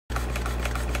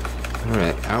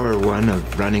Alright, hour one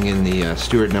of running in the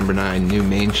Stuart No9 new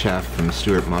main shaft from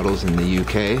Stuart Models in the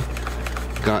UK.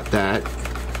 Got that.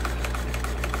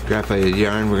 Graphite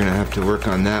yarn, we're going to have to work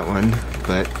on that one,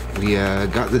 but we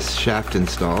got this shaft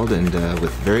installed, and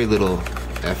with very little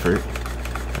effort.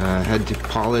 Had to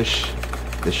polish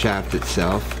the shaft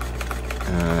itself.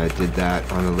 Did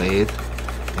that on the lathe,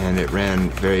 and it ran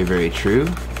very, very true.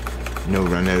 No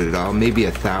run out at all. Maybe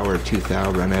a thou or 2 thou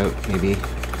run out, maybe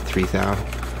 3 thou.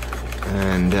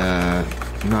 And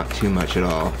not too much at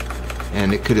all,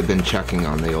 and it could have been chucking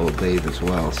on the old lathe as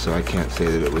well, so I can't say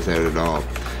that it was out at all.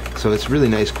 So it's really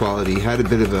nice quality. Had a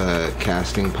bit of a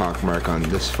casting pockmark on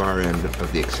this far end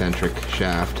of the eccentric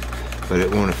shaft, but it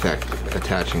won't affect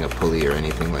attaching a pulley or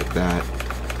anything like that.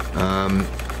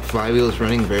 Flywheel is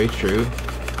running very true.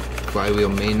 Flywheel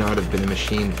may not have been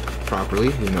machined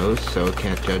properly, who knows, so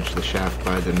can't judge the shaft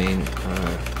by the main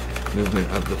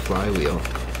movement of the flywheel.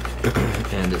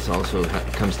 And it's also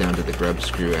comes down to the grub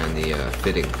screw and the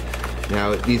fitting.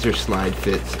 Now these are slide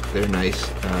fits, they're nice,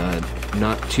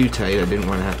 not too tight. I didn't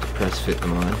want to have to press fit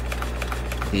them on.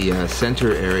 The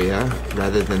center area,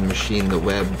 rather than machine the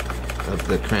web of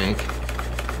the crank,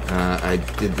 I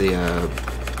did the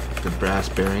brass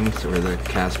bearings, or the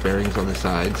cast bearings on the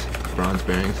sides, bronze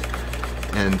bearings,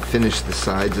 and finished the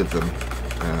sides of them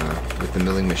with the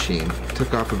milling machine.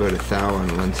 Took off about a thou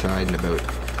on one side and about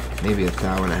maybe a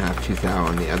thou and a half, 2 thou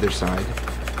on the other side.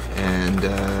 And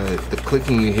the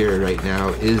clicking you hear right now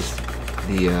is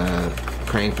the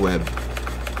crank web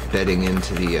bedding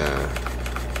into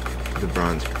the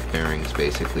bronze bearings,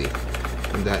 basically.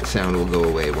 And that sound will go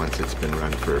away once it's been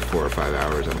run for 4 or 5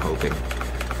 hours, I'm hoping.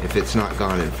 If it's not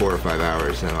gone in 4 or 5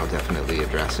 hours, then I'll definitely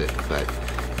address it. But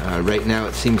right now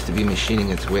it seems to be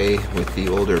machining its way with the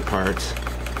older parts,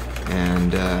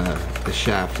 and the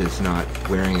shaft is not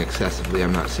wearing excessively.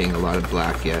 I'm not seeing a lot of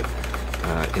black yet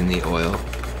in the oil.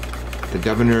 The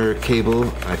governor cable,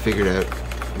 I figured out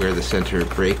where the center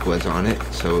break was on it,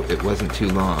 so it wasn't too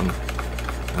long.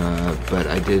 But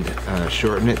I did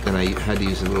shorten it. Then I had to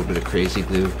use a little bit of crazy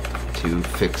glue to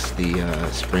fix the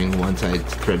spring once I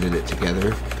threaded it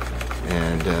together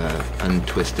and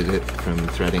untwisted it from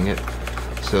threading it.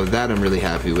 So that I'm really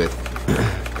happy with.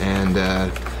 And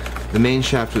the main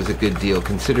shaft was a good deal,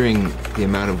 considering the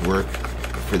amount of work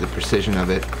for the precision of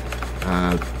it.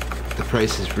 The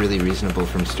price is really reasonable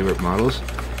from Stuart Models,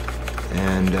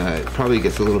 and it probably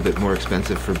gets a little bit more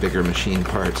expensive for bigger machine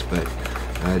parts, but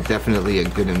definitely a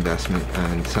good investment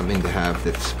and something to have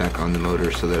that's spec on the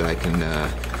motor so that I can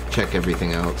check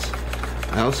everything else.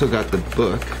 I also got the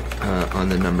book on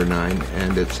the No9,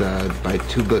 and it's by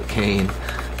Two Book Kane,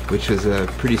 which was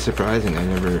pretty surprising. I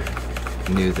never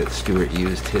knew that Stuart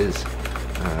used his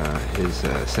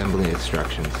assembly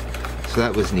instructions, so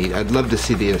that was neat. I'd love to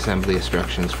see the assembly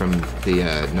instructions from the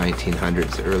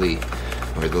 1900s, early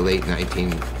or the late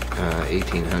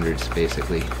 1800s,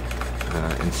 basically,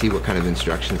 and see what kind of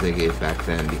instructions they gave back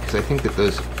then, because I think that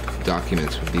those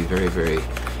documents would be very, very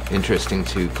interesting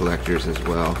to collectors as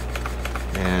well.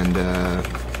 And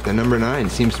the No9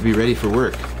 seems to be ready for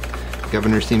work. The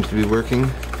governor seems to be working.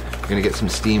 We're going to get some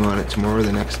steam on it tomorrow,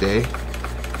 the next day.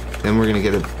 Then we're going to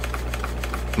get a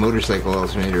motorcycle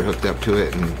alternator hooked up to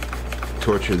it and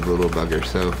torture the little bugger.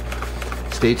 So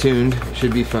stay tuned, it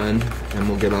should be fun, and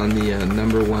we'll get on the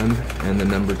number 1 and the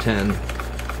number 10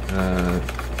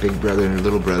 big brother and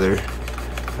little brother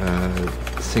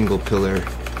single pillar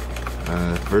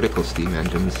vertical steam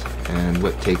engines, and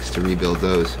what it takes to rebuild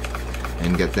those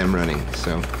and get them running.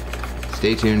 So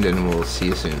stay tuned, and we'll see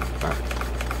you soon. Bye.